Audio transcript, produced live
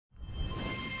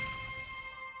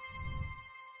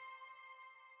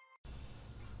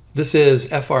This is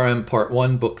FRM Part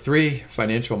 1, Book 3,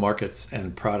 Financial Markets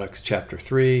and Products, Chapter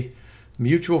 3,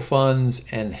 Mutual Funds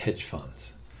and Hedge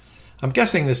Funds. I'm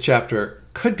guessing this chapter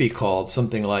could be called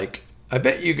something like, I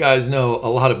bet you guys know a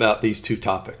lot about these two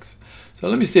topics. So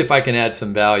let me see if I can add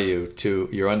some value to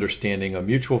your understanding of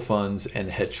mutual funds and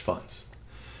hedge funds.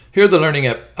 Here are the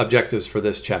learning objectives for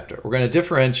this chapter. We're going to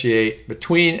differentiate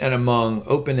between and among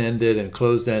open-ended and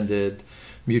closed-ended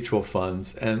mutual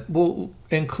funds, and we'll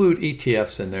include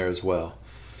ETFs in there as well.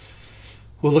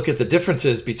 We'll look at the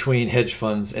differences between hedge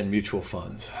funds and mutual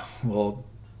funds. We'll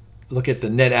look at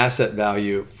the net asset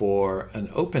value for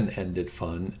an open-ended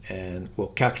fund, and we'll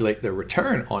calculate the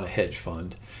return on a hedge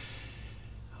fund,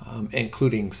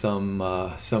 including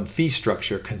some fee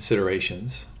structure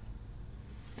considerations.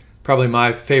 Probably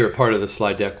my favorite part of the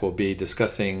slide deck will be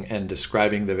discussing and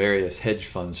describing the various hedge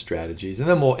fund strategies, and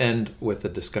then we'll end with a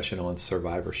discussion on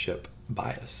survivorship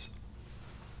bias.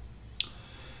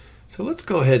 So let's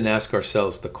go ahead and ask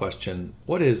ourselves the question,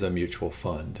 what is a mutual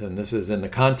fund? And this is in the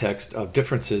context of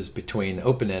differences between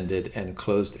open-ended and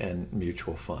closed-end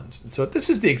mutual funds. And so this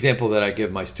is the example that I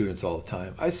give my students all the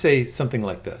time. I say something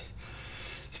like this.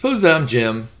 Suppose that I'm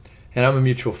Jim, and I'm a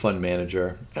mutual fund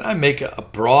manager, and I make a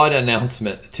broad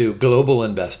announcement to global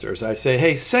investors. I say,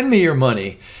 hey, send me your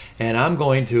money, and I'm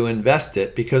going to invest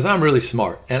it because I'm really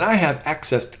smart, and I have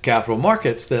access to capital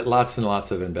markets that lots and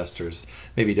lots of investors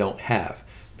maybe don't have.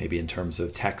 Maybe in terms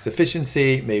of tax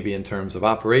efficiency, maybe in terms of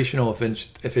operational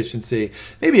efficiency.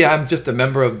 Maybe I'm just a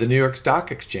member of the New York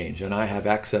Stock Exchange, and I have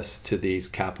access to these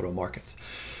capital markets.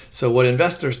 So what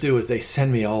investors do is they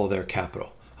send me all of their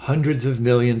capital. Hundreds of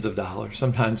millions of dollars,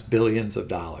 sometimes billions of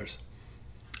dollars.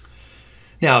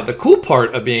 Now, the cool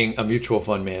part of being a mutual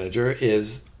fund manager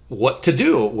is what to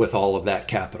do with all of that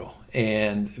capital.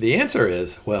 And the answer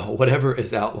is, well, whatever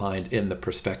is outlined in the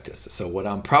prospectus. So what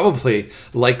I'm probably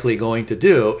likely going to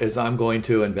do is I'm going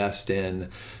to invest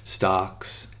in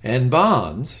stocks and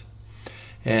bonds.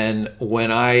 And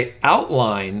when I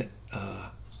outline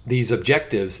these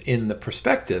objectives in the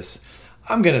prospectus,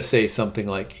 I'm going to say something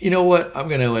like, you know what, I'm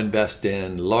going to invest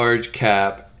in large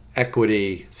cap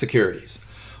equity securities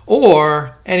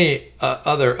or any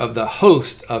other of the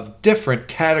host of different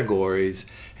categories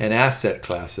and asset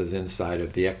classes inside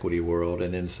of the equity world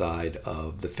and inside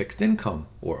of the fixed income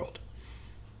world.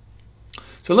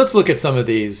 So let's look at some of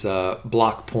these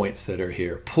block points that are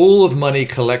here. Pool of money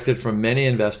collected from many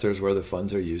investors where the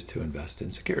funds are used to invest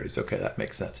in securities. Okay, that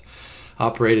makes sense.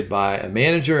 Operated by a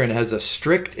manager and has a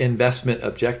strict investment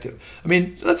objective. I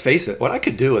mean, let's face it, what I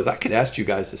could do is I could ask you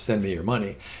guys to send me your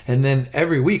money, and then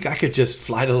every week I could just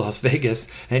fly to Las Vegas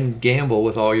and gamble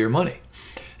with all your money.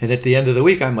 And at the end of the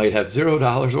week, I might have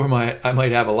 $0 or I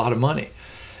might have a lot of money.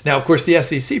 Now, of course, the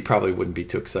SEC probably wouldn't be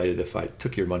too excited if I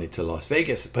took your money to Las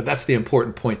Vegas, but that's the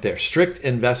important point there. Strict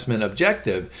investment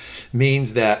objective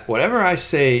means that whatever I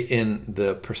say in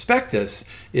the prospectus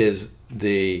is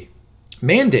the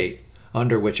mandate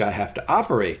under which I have to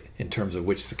operate in terms of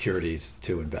which securities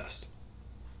to invest.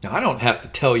 Now, I don't have to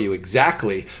tell you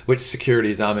exactly which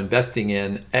securities I'm investing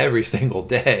in every single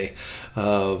day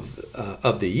of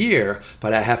the year,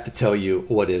 but I have to tell you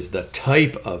what is the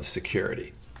type of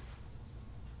security.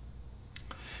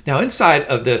 Now, inside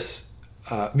of this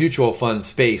mutual fund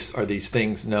space are these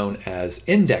things known as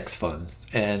index funds.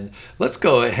 And let's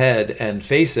go ahead and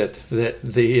face it that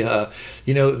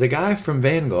the guy from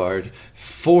Vanguard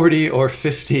 40 or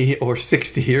 50 or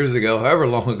 60 years ago, however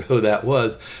long ago that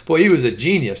was, boy, he was a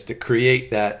genius to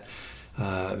create that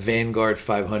Vanguard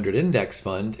 500 index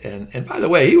fund. And by the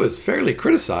way, he was fairly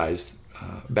criticized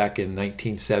back in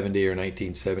 1970 or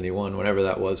 1971, whenever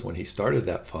that was when he started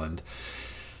that fund.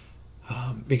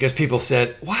 Because people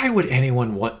said, why would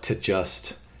anyone want to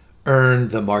just earn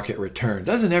the market return?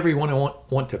 Doesn't everyone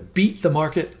want to beat the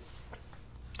market?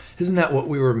 Isn't that what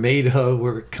we were made of?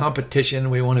 We're competition.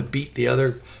 We want to beat the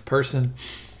other person.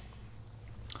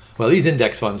 Well, these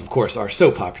index funds, of course, are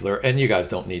so popular, and you guys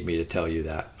don't need me to tell you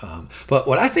that. But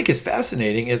what I think is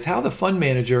fascinating is how the fund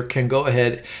manager can go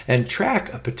ahead and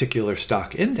track a particular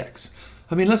stock index.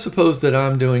 I mean, let's suppose that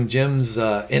I'm doing Jim's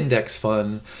index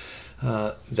fund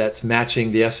that's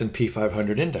matching the S&P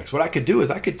 500 index. What I could do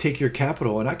is I could take your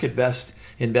capital and I could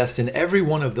invest in every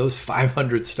one of those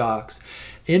 500 stocks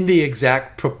in the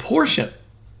exact proportion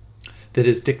that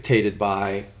is dictated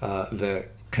by the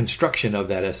construction of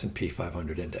that S&P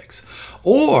 500 index.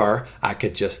 Or I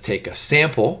could just take a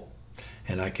sample,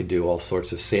 and I could do all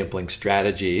sorts of sampling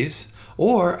strategies,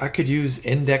 or I could use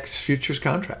index futures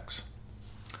contracts.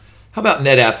 How about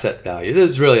net asset value?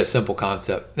 This is really a simple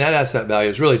concept. Net asset value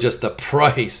is really just the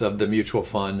price of the mutual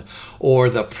fund or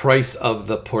the price of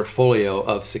the portfolio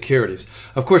of securities.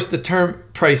 Of course, the term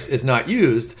price is not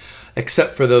used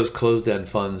except for those closed-end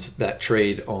funds that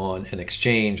trade on an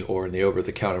exchange or in the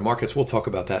over-the-counter markets. We'll talk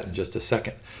about that in just a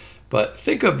second. But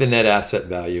think of the net asset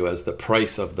value as the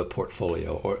price of the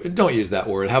portfolio, or don't use that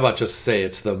word. How about just say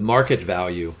it's the market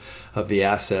value of the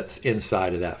assets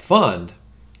inside of that fund?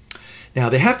 Now,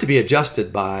 they have to be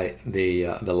adjusted by the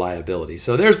liability.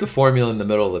 So there's the formula in the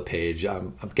middle of the page.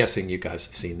 I'm guessing you guys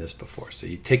have seen this before. So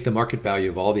you take the market value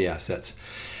of all the assets,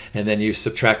 and then you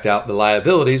subtract out the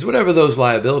liabilities, whatever those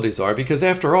liabilities are, because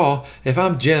after all, if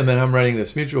I'm Jim and I'm running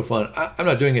this mutual fund, I'm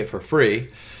not doing it for free.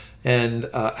 And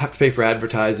I have to pay for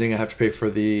advertising, I have to pay for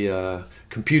the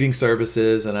computing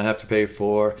services, and I have to pay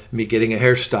for me getting a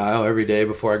hairstyle every day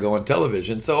before I go on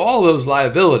television. So all those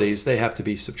liabilities, they have to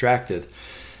be subtracted.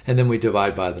 And then we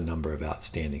divide by the number of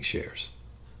outstanding shares.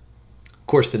 Of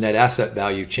course, the net asset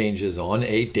value changes on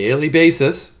a daily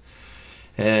basis,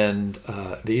 and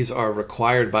these are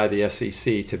required by the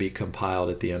SEC to be compiled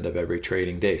at the end of every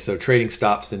trading day. So trading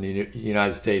stops in the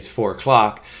United States 4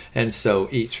 o'clock, and so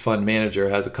each fund manager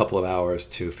has a couple of hours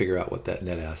to figure out what that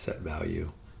net asset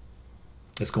value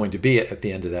is going to be at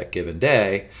the end of that given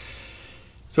day.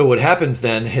 So what happens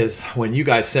then is when you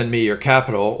guys send me your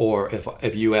capital, or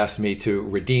if you ask me to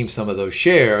redeem some of those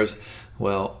shares,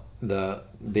 well,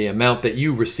 the amount that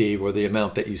you receive or the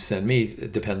amount that you send me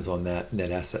depends on that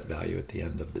net asset value at the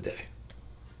end of the day.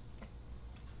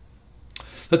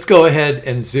 Let's go ahead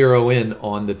and zero in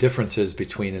on the differences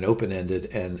between an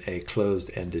open-ended and a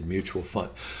closed-ended mutual fund.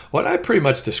 What I pretty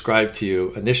much described to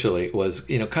you initially was,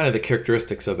 kind of the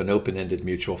characteristics of an open-ended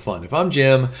mutual fund. If I'm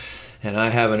Jim and I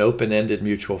have an open-ended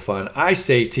mutual fund, I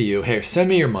say to you, hey, send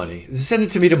me your money. Send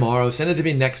it to me tomorrow, send it to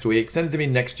me next week, send it to me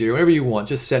next year, whatever you want,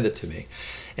 just send it to me.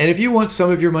 And if you want some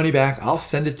of your money back, I'll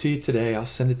send it to you today, I'll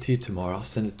send it to you tomorrow, I'll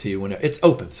send it to you whenever. It's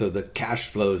open, so the cash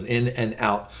flows in and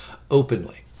out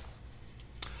openly.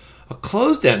 A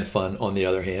closed-end fund, on the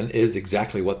other hand, is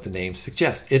exactly what the name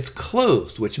suggests. It's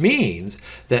closed, which means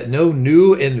that no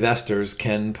new investors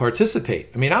can participate.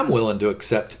 I mean, I'm willing to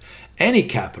accept any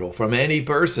capital from any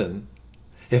person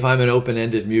if I'm an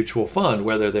open-ended mutual fund,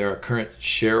 whether they're a current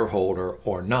shareholder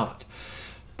or not.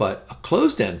 But a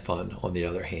closed-end fund, on the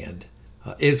other hand,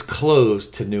 is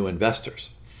closed to new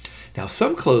investors. Now,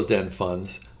 some closed-end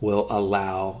funds will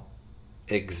allow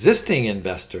existing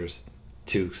investors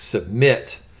to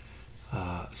submit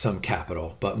some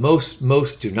capital, but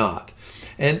most do not.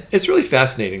 And it's really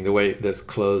fascinating the way this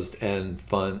closed-end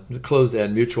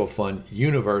mutual fund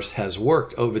universe has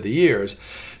worked over the years.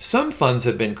 Some funds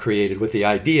have been created with the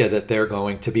idea that they're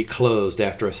going to be closed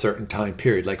after a certain time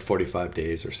period, like 45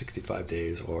 days or 65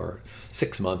 days or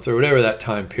 6 months or whatever that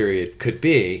time period could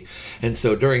be. And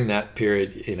so during that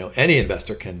period, any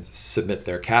investor can submit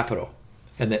their capital,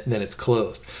 and then it's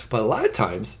closed. But a lot of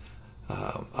times,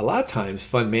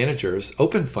 fund managers,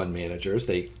 open fund managers,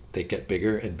 they get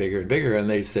bigger and bigger and bigger, and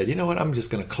they said, you know what, I'm just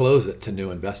going to close it to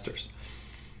new investors.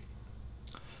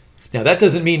 Now, that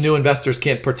doesn't mean new investors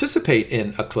can't participate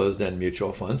in a closed-end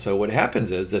mutual fund. So what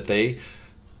happens is that they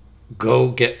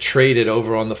go get traded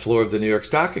over on the floor of the New York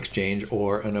Stock Exchange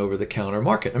or an over-the-counter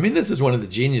market. I mean, this is one of the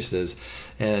geniuses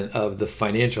and of the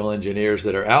financial engineers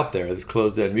that are out there, this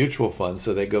closed-end mutual funds.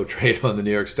 So they go trade on the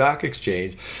New York Stock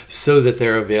Exchange so that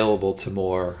they're available to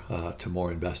more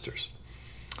investors.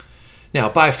 Now,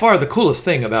 by far the coolest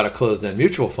thing about a closed-end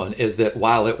mutual fund is that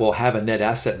while it will have a net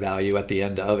asset value at the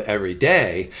end of every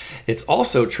day, it's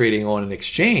also trading on an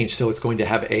exchange, so it's going to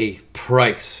have a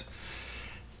price.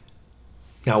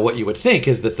 Now, what you would think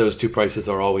is that those two prices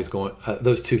are always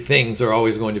those two things are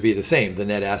always going to be the same. The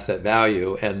net asset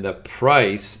value and the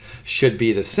price should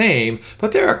be the same,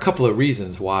 but there are a couple of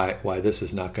reasons why this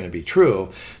is not going to be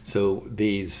true. So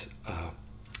these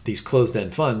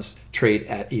closed-end funds trade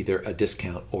at either a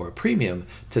discount or a premium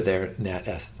to their net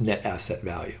asset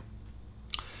value.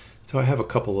 So I have a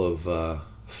couple of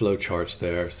flow charts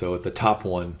there. So at the top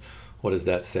one, what does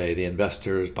that say? The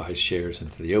investors buy shares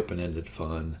into the open-ended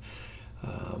fund.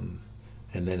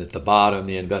 And then at the bottom,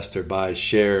 the investor buys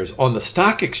shares on the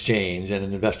stock exchange, and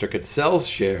an investor could sell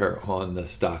share on the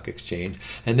stock exchange.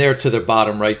 And there to the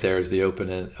bottom right there is the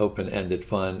open-ended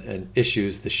fund and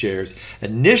issues the shares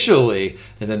initially,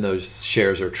 and then those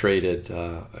shares are traded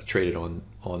on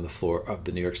the floor of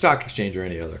the New York Stock Exchange or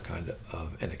any other kind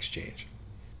of an exchange.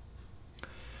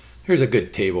 Here's a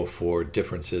good table for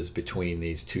differences between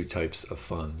these two types of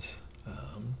funds.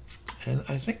 And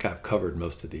I think I've covered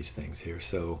most of these things here.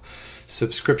 So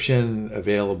subscription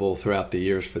available throughout the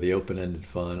years for the open-ended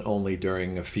fund, only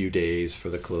during a few days for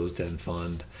the closed-end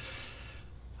fund.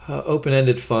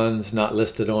 Open-ended funds not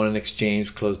listed on an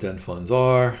exchange, closed-end funds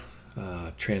are.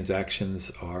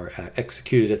 Transactions are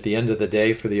executed at the end of the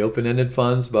day for the open-ended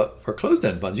funds, but for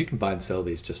closed-end funds, you can buy and sell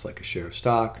these just like a share of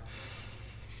stock.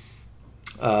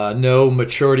 No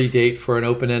maturity date for an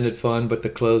open-ended fund, but the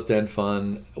closed-end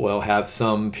fund will have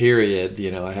some period.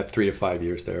 You know, I have 3 to 5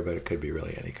 years there, but it could be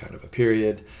really any kind of a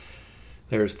period.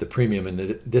 There's the premium and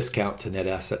the discount to net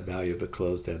asset value of the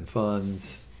closed-end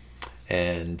funds.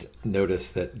 And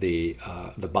notice that the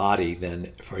body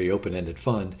then for the open-ended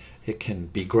fund, it can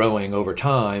be growing over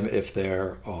time if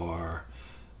there are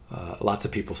lots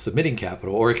of people submitting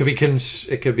capital, or it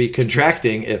could be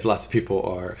contracting if lots of people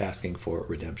are asking for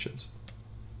redemptions.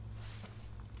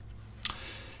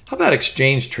 How about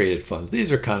exchange-traded funds?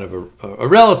 These are kind of a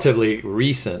relatively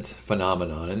recent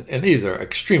phenomenon, and these are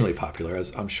extremely popular,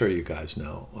 as I'm sure you guys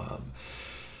know.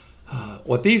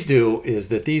 What these do is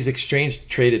that these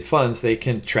exchange-traded funds, they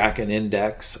can track an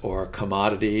index or a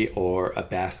commodity or a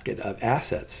basket of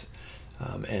assets.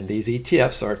 And these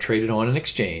ETFs are traded on an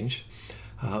exchange,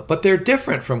 but they're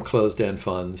different from closed-end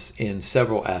funds in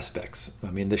several aspects.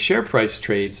 I mean, the share price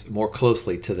trades more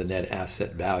closely to the net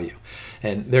asset value.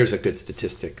 And there's a good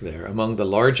statistic there. Among the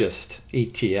largest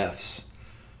ETFs,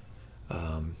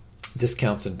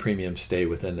 discounts and premiums stay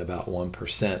within about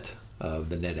 1% of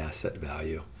the net asset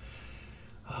value.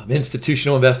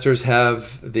 Institutional investors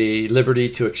have the liberty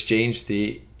to exchange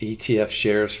the ETF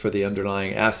shares for the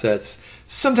underlying assets.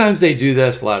 Sometimes they do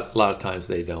this, a lot of times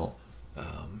they don't.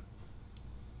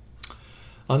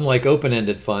 Unlike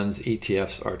open-ended funds,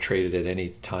 ETFs are traded at any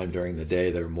time during the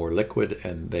day. They're more liquid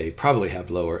and they probably have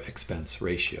lower expense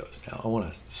ratios. Now I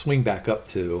want to swing back up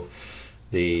to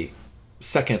the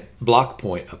second block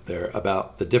point up there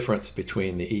about the difference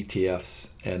between the ETFs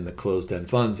and the closed-end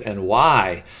funds, and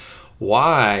why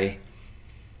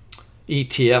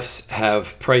ETFs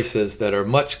have prices that are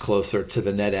much closer to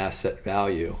the net asset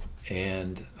value.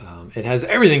 And it has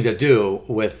everything to do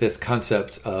with this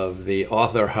concept of the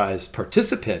authorized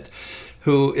participant,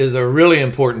 who is a really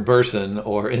important person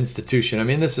or institution. I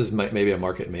mean, this is maybe a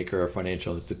market maker or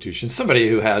financial institution, somebody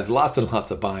who has lots and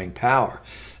lots of buying power.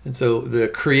 And so the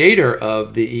creator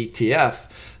of the ETF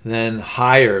then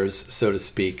hires, so to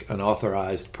speak, an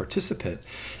authorized participant.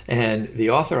 And the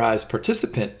authorized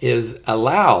participant is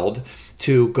allowed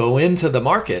to go into the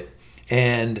market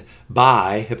and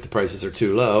buy if the prices are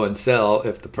too low and sell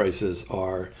if the prices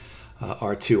are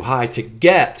too high, to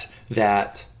get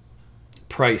that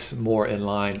price more in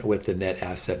line with the net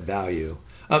asset value.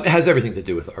 It has everything to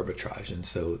do with arbitrage. And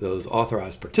so those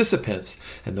authorized participants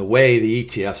and the way the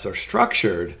ETFs are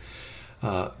structured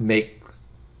make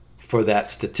for that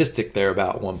statistic there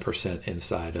about 1%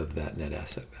 inside of that net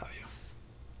asset value.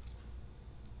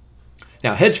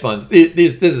 Now, hedge funds,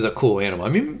 this is a cool animal. I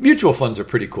mean, mutual funds are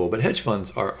pretty cool, but hedge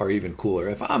funds are even cooler.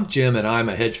 If I'm Jim and I'm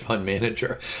a hedge fund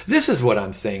manager, this is what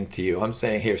I'm saying to you. I'm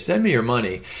saying, here, send me your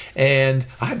money, and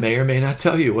I may or may not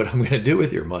tell you what I'm going to do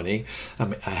with your money.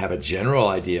 I have a general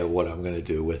idea of what I'm going to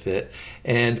do with it.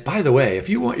 And by the way, if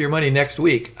you want your money next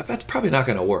week, that's probably not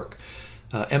going to work.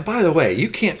 And by the way, you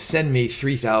can't send me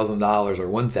 $3,000 or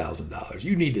 $1,000.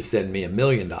 You need to send me $1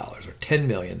 million or $10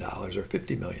 million or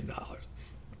 $50 million.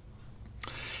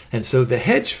 And so the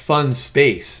hedge fund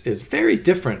space is very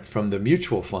different from the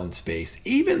mutual fund space,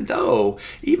 even though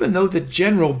the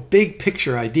general big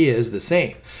picture idea is the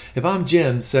same. If I'm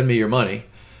Jim, send me your money,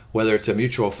 whether it's a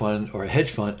mutual fund or a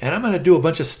hedge fund, and I'm going to do a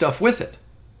bunch of stuff with it.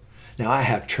 Now, I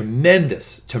have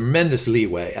tremendous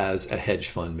leeway as a hedge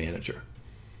fund manager.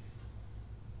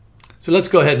 So let's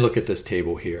go ahead and look at this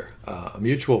table here.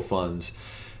 Mutual funds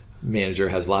manager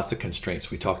has lots of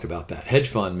constraints. We talked about that. Hedge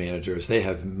fund managers, they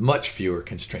have much fewer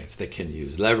constraints. They can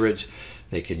use leverage,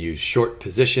 they can use short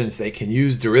positions, they can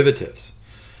use derivatives.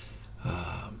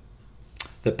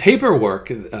 The paperwork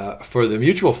for the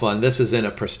mutual fund, this is in a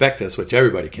prospectus, which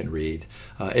everybody can read.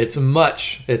 It's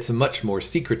much more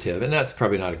secretive, and that's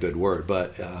probably not a good word,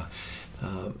 but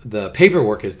the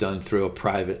paperwork is done through a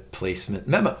private placement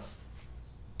memo.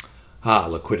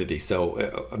 Liquidity.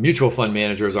 So mutual fund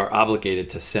managers are obligated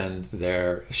to send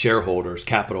their shareholders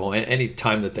capital any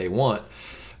time that they want.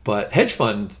 But hedge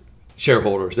fund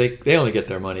shareholders, they only get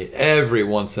their money every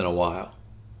once in a while.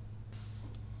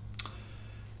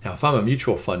 Now, if I'm a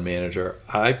mutual fund manager,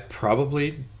 I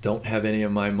probably don't have any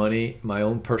of my money, my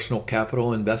own personal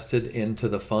capital invested into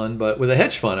the fund. But with a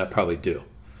hedge fund, I probably do.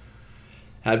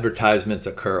 Advertisements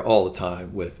occur all the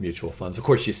time with mutual funds. Of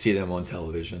course, you see them on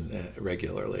television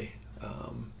regularly.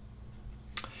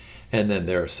 And then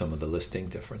there are some of the listing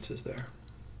differences there.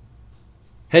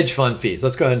 Hedge fund fees.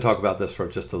 Let's go ahead and talk about this for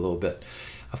just a little bit.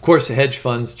 Of course, hedge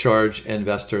funds charge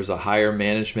investors a higher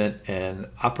management and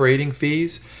operating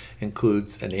fees.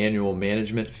 Includes an annual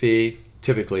management fee,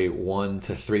 typically 1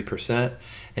 to 3%,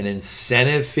 an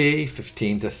incentive fee,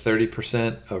 15 to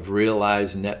 30% of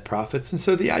realized net profits. And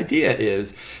so the idea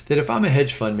is that if I'm a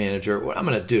hedge fund manager, what I'm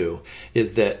going to do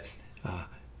is that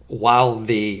while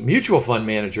the mutual fund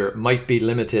manager might be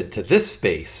limited to this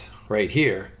space right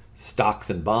here, stocks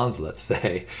and bonds, let's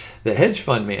say, the hedge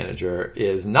fund manager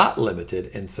is not limited.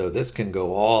 And so this can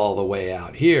go all the way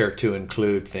out here to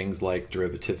include things like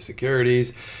derivative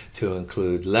securities, to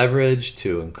include leverage,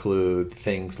 to include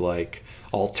things like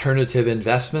alternative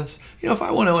investments. You know, if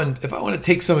I want to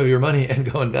take some of your money and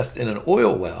go invest in an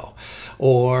oil well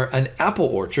or an apple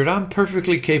orchard, I'm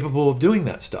perfectly capable of doing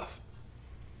that stuff.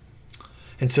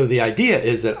 And so the idea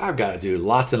is that I've got to do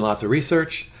lots and lots of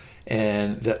research,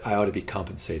 and that I ought to be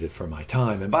compensated for my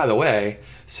time. And by the way,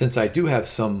 since I do have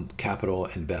some capital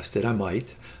invested, I'm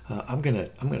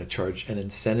gonna charge an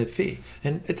incentive fee.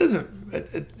 And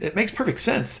it makes perfect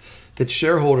sense that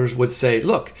shareholders would say,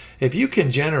 look, if you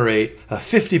can generate a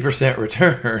 50%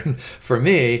 return for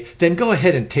me, then go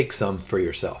ahead and take some for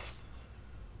yourself.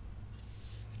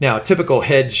 Now, a typical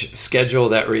hedge schedule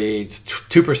that reads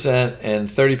 2% and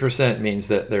 30% means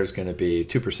that there's going to be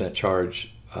 2%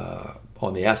 charge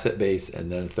on the asset base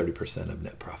and then 30% of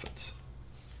net profits.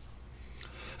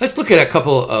 Let's look at a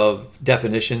couple of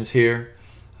definitions here.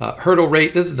 Hurdle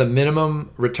rate, this is the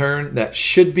minimum return that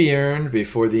should be earned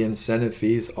before the incentive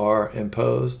fees are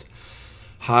imposed.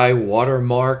 High water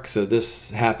mark, so this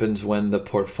happens when the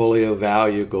portfolio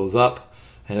value goes up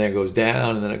and then it goes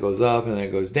down, and then it goes up, and then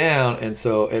it goes down, and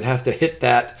so it has to hit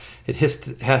that. It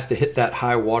has to hit that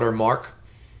high water mark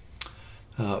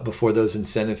before those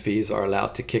incentive fees are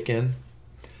allowed to kick in.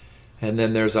 And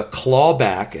then there's a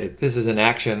clawback. This is an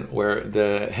action where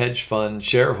the hedge fund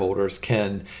shareholders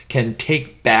can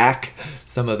take back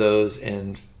some of those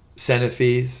incentive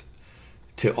fees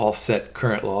to offset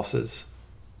current losses.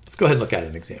 Let's go ahead and look at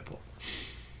an example.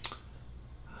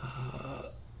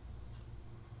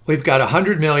 We've got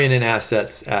 100 million in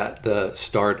assets at the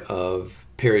start of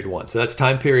period 1. So that's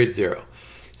time period 0.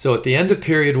 So at the end of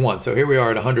period 1, so here we are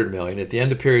at 100 million. At the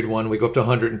end of period 1, we go up to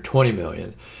 120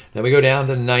 million. Then we go down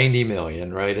to 90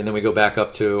 million, right? And then we go back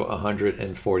up to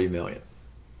 140 million.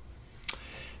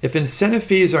 If incentive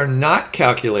fees are not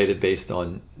calculated based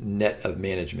on net of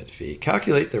management fee,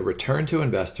 calculate the return to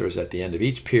investors at the end of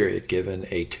each period given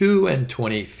a 2 and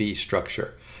 20 fee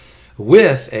structure,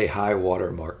 with a high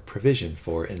watermark provision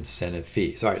for incentive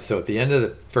fees. All right, so at the end of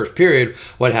the first period,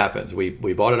 what happens? We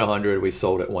bought at 100, we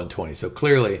sold at 120. So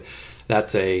clearly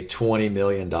that's a $20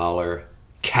 million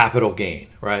capital gain,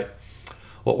 right?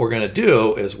 What we're going to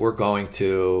do is we're going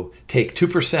to take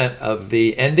 2% of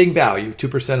the ending value,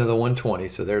 2% of the 120,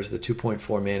 so there's the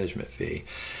 2.4 management fee,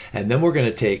 and then we're going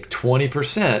to take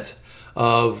 20%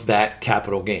 of that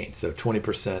capital gain. So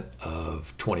 20%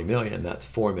 of 20 million, that's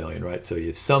 4 million, right? So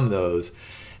you sum those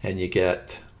and you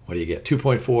get, what do you get?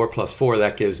 2.4 plus 4,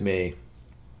 that gives me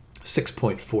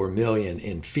 6.4 million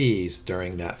in fees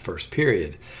during that first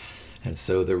period. And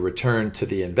so the return to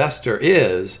the investor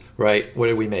is, right, what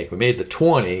did we make? We made the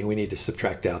 20, we need to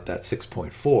subtract out that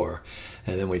 6.4,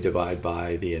 and then we divide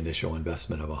by the initial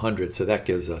investment of 100. So that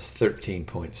gives us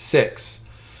 13.6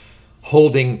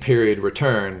 holding period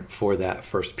return for that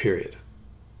first period.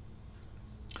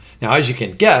 Now, as you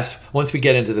can guess, once we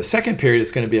get into the second period, it's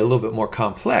going to be a little bit more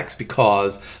complex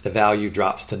because the value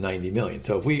drops to 90 million.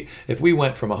 So if we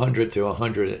went from 100 to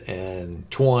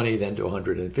 120, then to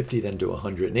 150, then to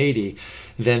 180,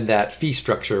 then that fee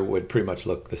structure would pretty much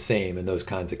look the same in those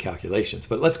kinds of calculations.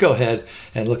 But let's go ahead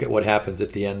and look at what happens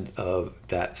at the end of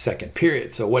that second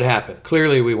period. So what happened?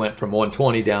 Clearly, we went from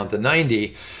 120 down to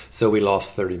 90, so we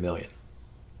lost 30 million.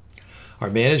 Our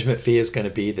management fee is going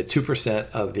to be the 2%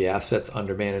 of the assets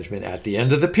under management at the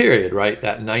end of the period, right?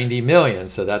 That 90 million,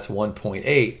 so that's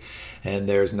 1.8. And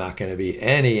there's not going to be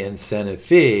any incentive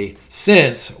fee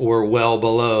since we're well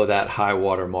below that high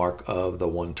water mark of the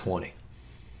 120.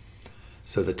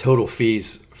 So the total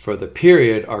fees for the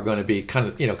period are going to be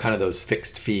kind of those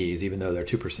fixed fees, even though they're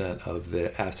 2% of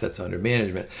the assets under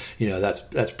management.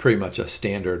 That's pretty much a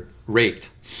standard rate.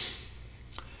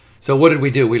 So what did we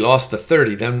do? We lost the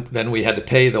 30. Then we had to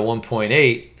pay the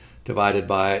 1.8 divided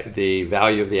by the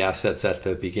value of the assets at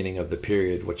the beginning of the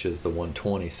period, which is the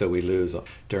 120. So we lose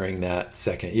during that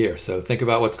second year. So think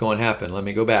about what's going to happen. Let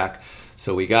me go back.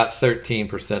 So we got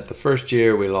 13% the first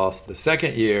year. We lost the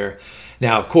second year.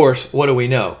 Now, of course, what do we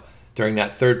know? during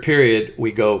that third period,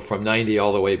 we go from 90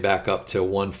 all the way back up to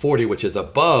 140, which is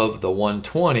above the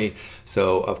 120.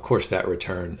 So of course that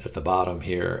return at the bottom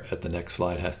here at the next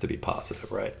slide has to be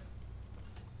positive, right?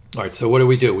 All right, so what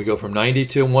do? We go from 90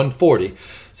 to 140.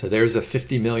 So there's a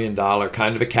 $50 million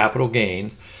kind of a capital gain.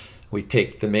 We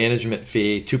take the management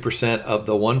fee, 2% of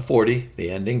the 140, the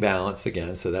ending balance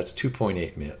again, so that's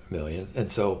 2.8 million.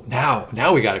 And so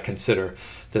now we got to consider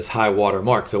this high water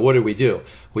mark. So what did we do?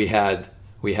 We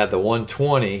had the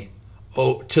 120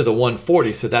 to the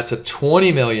 140, so that's a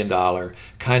 $20 million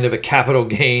kind of a capital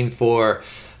gain for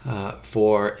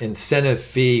incentive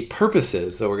fee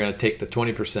purposes. So we're going to take the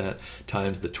 20%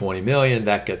 times the 20 million.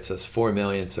 That gets us 4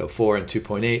 million. So 4 and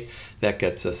 2.8, that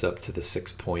gets us up to the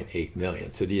 6.8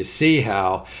 million. So do you see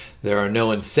how there are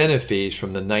no incentive fees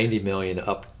from the 90 million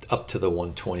up to the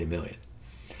 120 million?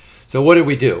 So what did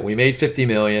we do? We made 50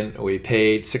 million. We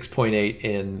paid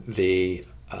 6.8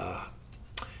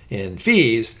 in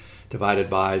fees divided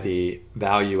by the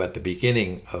value at the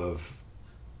beginning of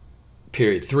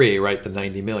period 3, right, the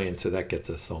 90 million, so that gets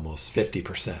us almost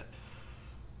 50%.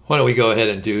 Why don't we go ahead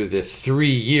and do the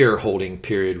 3-year holding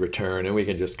period return, and we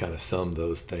can just kind of sum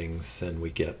those things, and we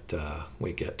get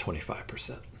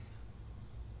 25%.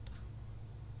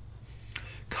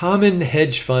 Common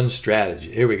hedge fund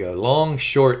strategy. Here we go, long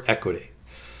short equity.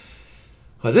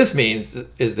 What this means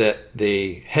is that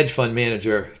the hedge fund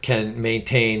manager can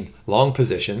maintain long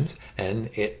positions, and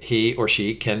he or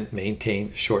she can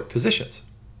maintain short positions.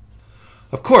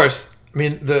 Of course, I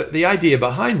mean, the idea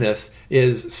behind this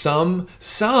is some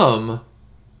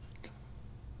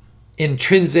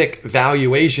intrinsic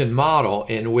valuation model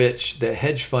in which the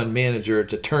hedge fund manager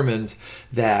determines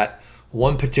that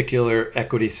one particular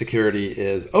equity security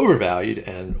is overvalued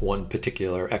and one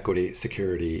particular equity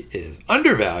security is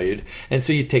undervalued. And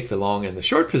so you take the long and the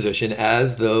short position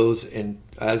as those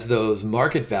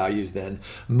market values then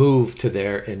move to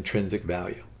their intrinsic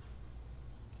value.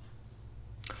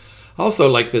 Also,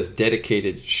 like this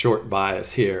dedicated short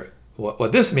bias here,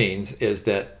 what this means is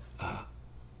that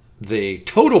the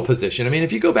total position, I mean,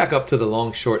 if you go back up to the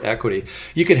long short equity,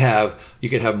 you could have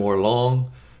more long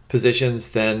positions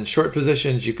than short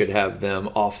positions. You could have them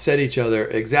offset each other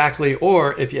exactly,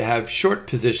 or if you have short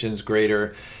positions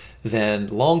greater than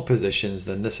long positions,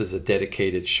 then this is a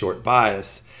dedicated short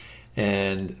bias.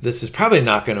 And this is probably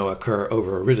not going to occur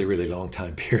over really, really long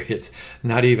time periods,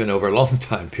 not even over long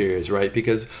time periods, right?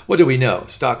 Because what do we know?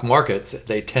 Stock markets,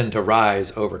 they tend to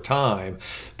rise over time.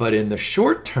 But in the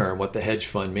short term, what the hedge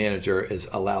fund manager is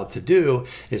allowed to do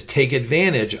is take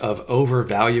advantage of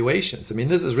overvaluations. I mean,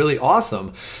 this is really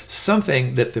awesome,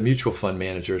 something that the mutual fund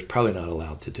manager is probably not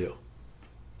allowed to do.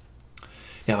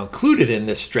 Now, included in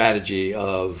this strategy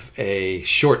of a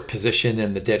short position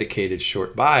and the dedicated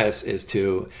short bias is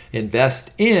to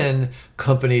invest in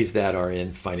companies that are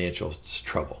in financial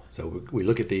trouble. So we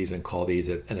look at these and call these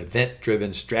an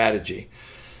event-driven strategy.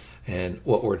 And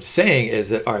what we're saying is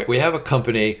that, all right, we have a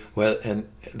company, well, and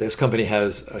this company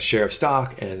has a share of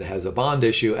stock and has a bond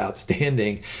issue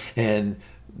outstanding, and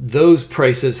those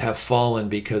prices have fallen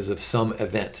because of some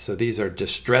event. So these are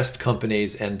distressed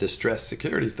companies and distressed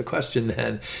securities. The question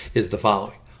then is the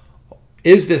following.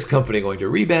 Is this company going to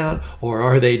rebound, or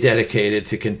are they dedicated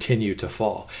to continue to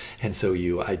fall? And so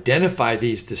you identify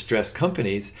these distressed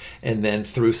companies, and then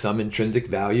through some intrinsic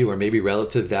value or maybe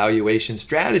relative valuation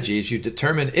strategies, you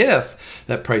determine if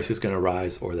that price is going to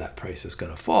rise or that price is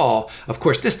going to fall. Of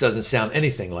course, this doesn't sound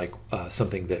anything like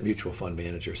something that mutual fund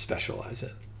managers specialize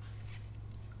in.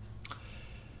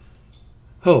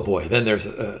 Oh boy, then there's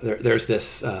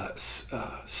this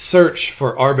search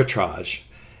for arbitrage,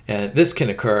 and this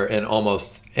can occur in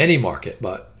almost any market,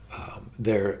 but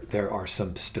there are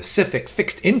some specific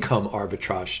fixed income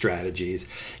arbitrage strategies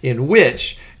in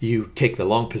which you take the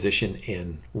long position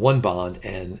in one bond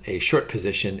and a short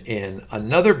position in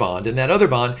another bond, and that other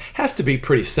bond has to be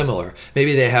pretty similar.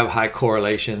 Maybe they have high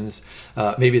correlations,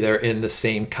 maybe they're in the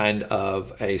same kind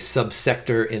of a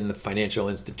subsector in the financial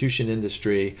institution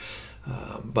industry.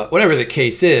 But whatever the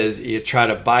case is, you try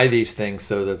to buy these things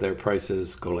so that their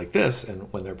prices go like this,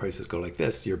 and when their prices go like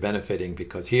this, you're benefiting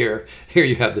because here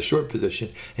you have the short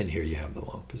position and here you have the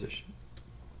long position.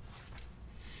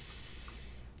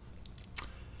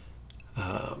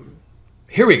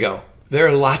 Here we go. There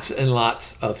are lots and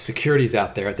lots of securities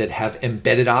out there that have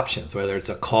embedded options, whether it's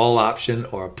a call option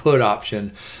or a put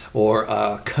option or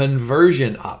a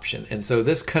conversion option. And so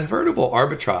this convertible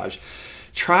arbitrage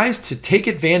tries to take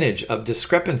advantage of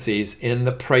discrepancies in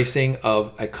the pricing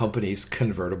of a company's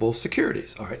convertible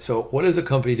securities. All right, so what does a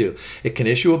company do? It can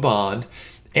issue a bond,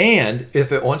 And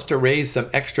if it wants to raise some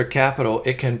extra capital,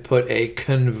 it can put a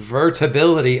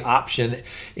convertibility option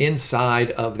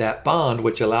inside of that bond,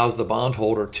 which allows the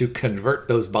bondholder to convert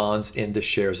those bonds into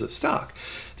shares of stock.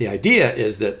 The idea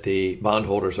is that the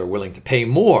bondholders are willing to pay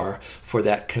more for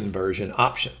that conversion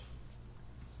option.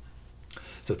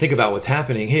 So think about what's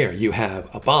happening here. You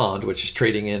have a bond, which is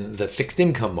trading in the fixed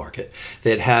income market,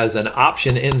 that has an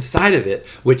option inside of it,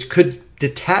 which could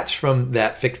detach from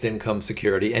that fixed income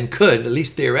security and could, at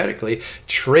least theoretically,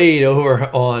 trade over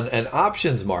on an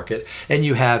options market. And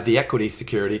you have the equity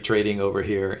security trading over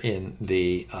here in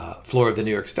the floor of the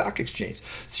New York Stock Exchange.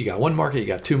 So you got one market, you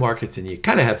got two markets, and you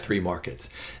kind of have three markets.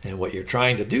 And what you're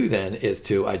trying to do then is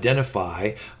to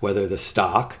identify whether the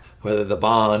stock, whether the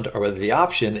bond, or whether the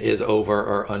option is over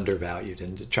or undervalued,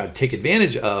 and to try to take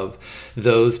advantage of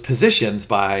those positions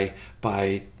by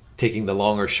taking the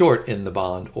long or short in the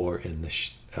bond or in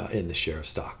the share of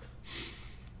stock.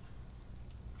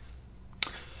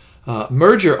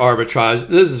 Merger arbitrage,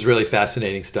 this is really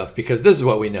fascinating stuff, because this is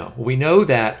what we know. We know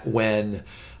that when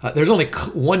there's only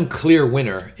one clear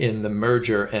winner in the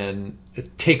merger and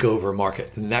takeover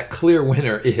market, and that clear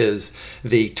winner is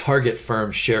the target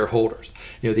firm shareholders.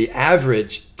 The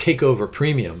average takeover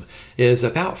premium is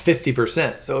about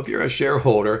 50%. So if you're a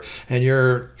shareholder and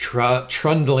you're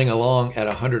trundling along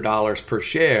at $100 per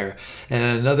share,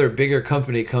 and another bigger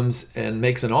company comes and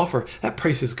makes an offer, that offer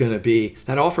price is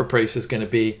going to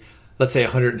be, let's say,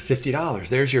 $150.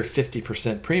 There's your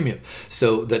 50% premium.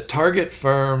 So the target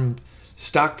firm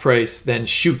stock price then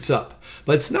shoots up.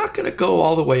 But it's not going to go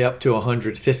all the way up to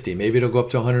 150. Maybe it'll go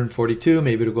up to 142.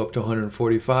 Maybe it'll go up to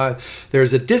 145.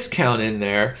 There's a discount in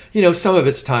there. Some of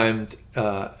it's timed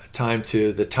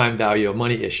to the time value of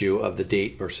money issue of the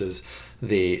date versus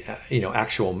the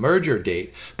actual merger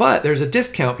date. But there's a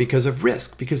discount because of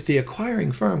risk, because the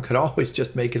acquiring firm could always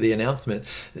just make the announcement.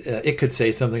 It could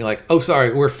say something like, "Oh,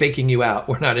 sorry, we're faking you out.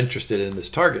 We're not interested in this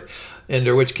target."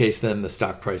 In which case then the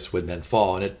stock price would then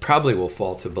fall, and it probably will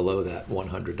fall to below that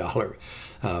 $100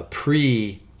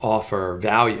 pre-offer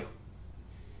value.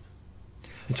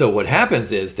 And so what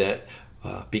happens is that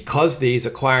because these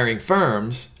acquiring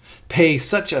firms pay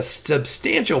such a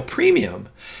substantial premium,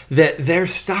 that their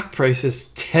stock prices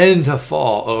tend to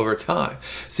fall over time.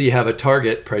 So you have a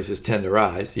target, prices tend to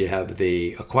rise. You have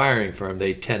the acquiring firm,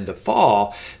 they tend to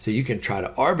fall. So you can try to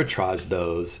arbitrage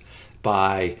those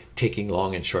by taking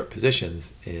long and short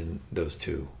positions in those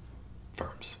two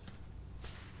firms.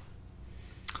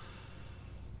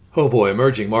 Oh boy,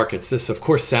 emerging markets. This, of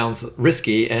course, sounds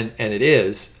risky, and it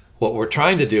is. What we're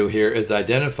trying to do here is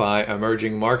identify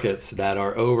emerging markets that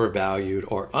are overvalued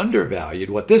or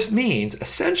undervalued. What this means,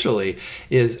 essentially,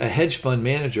 is a hedge fund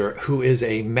manager who is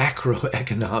a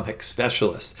macroeconomic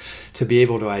specialist to be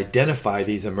able to identify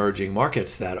these emerging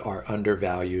markets that are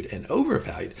undervalued and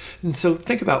overvalued. And so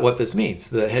think about what this means.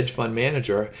 The hedge fund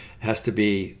manager has to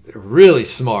be really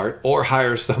smart, or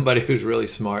hire somebody who's really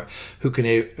smart, who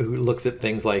looks at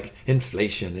things like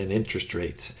inflation and interest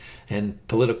rates and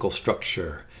political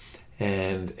structure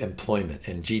and employment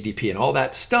and GDP and all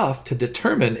that stuff to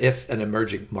determine if an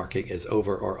emerging market is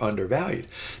over or undervalued.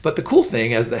 But the cool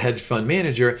thing as the hedge fund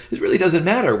manager is it really doesn't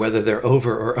matter whether they're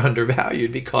over or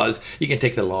undervalued, because you can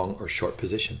take the long or short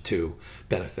position to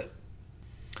benefit.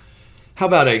 How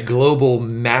about a global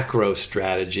macro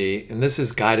strategy? And this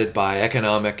is guided by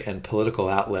economic and political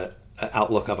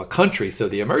outlook of a country. So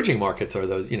the emerging markets are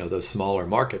those smaller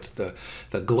markets. The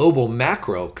global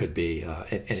macro could be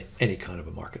any kind of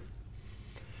a market.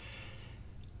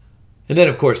 And then,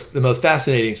 of course, the most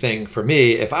fascinating thing for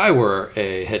me, if I were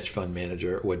a hedge fund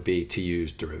manager, would be to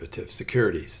use derivative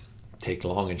securities. Take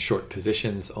long and short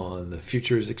positions on the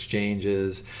futures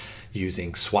exchanges,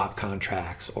 using swap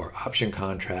contracts or option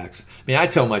contracts. I mean, I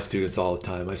tell my students all the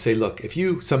time, I say, look, if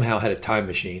you somehow had a time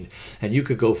machine and you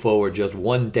could go forward just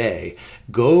one day,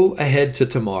 go ahead to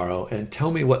tomorrow and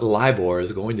tell me what LIBOR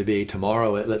is going to be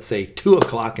tomorrow at, let's say, 2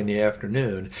 o'clock in the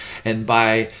afternoon. And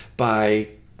by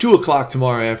 2 o'clock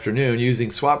tomorrow afternoon,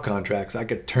 using swap contracts, I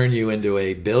could turn you into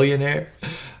a billionaire,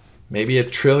 maybe a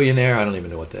trillionaire. I don't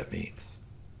even know what that means.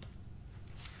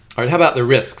 All right, how about the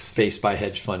risks faced by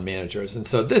hedge fund managers? And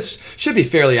so this should be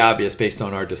fairly obvious based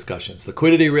on our discussions.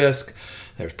 Liquidity risk,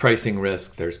 there's pricing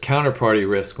risk, there's counterparty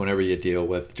risk whenever you deal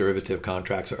with derivative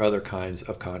contracts or other kinds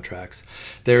of contracts.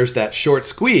 There's that short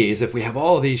squeeze. If we have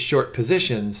all of these short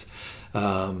positions,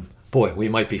 we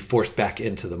might be forced back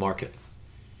into the market.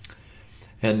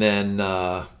 And then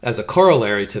as a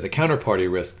corollary to the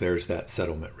counterparty risk, there's that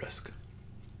settlement risk.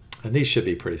 And these should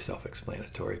be pretty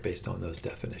self-explanatory based on those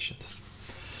definitions.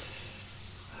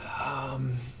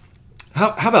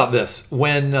 How about this?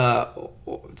 When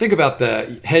think about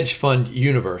the hedge fund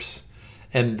universe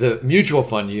and the mutual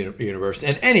fund universe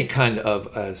and any kind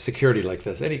of security like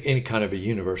this, any kind of a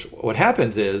universe. What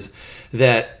happens is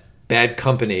that bad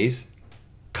companies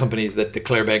that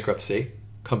declare bankruptcy,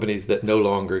 companies that no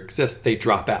longer exist, they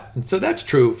drop out. And so that's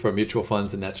true for mutual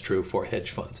funds, and that's true for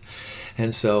hedge funds.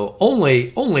 And so only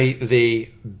the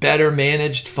better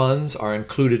managed funds are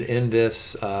included in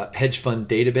this hedge fund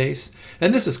database.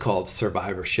 And this is called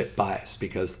survivorship bias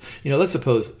because, let's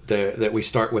suppose that we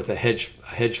start with a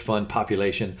hedge fund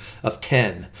population of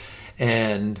 10,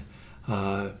 and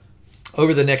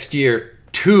over the next year,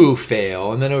 2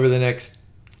 fail, and then over the next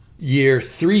year,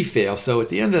 3 fail. So at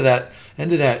the end of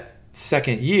that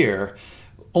second year,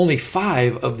 only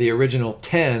 5 of the original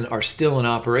 10 are still in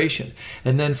operation.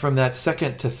 And then from that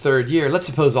second to third year, let's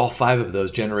suppose all 5 of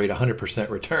those generate 100%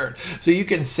 return. So you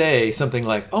can say something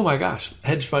like, oh my gosh,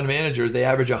 hedge fund managers, they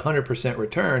average 100%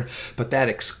 return, but that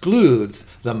excludes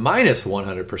the minus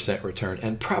 100% return,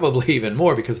 and probably even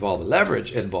more because of all the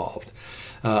leverage involved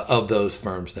of those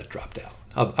firms that dropped out.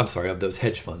 Of those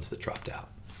hedge funds that dropped out.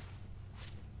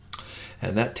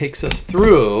 And that takes us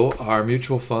through our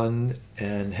mutual fund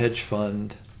and hedge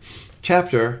fund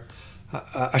chapter.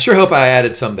 I sure hope I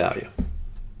added some value.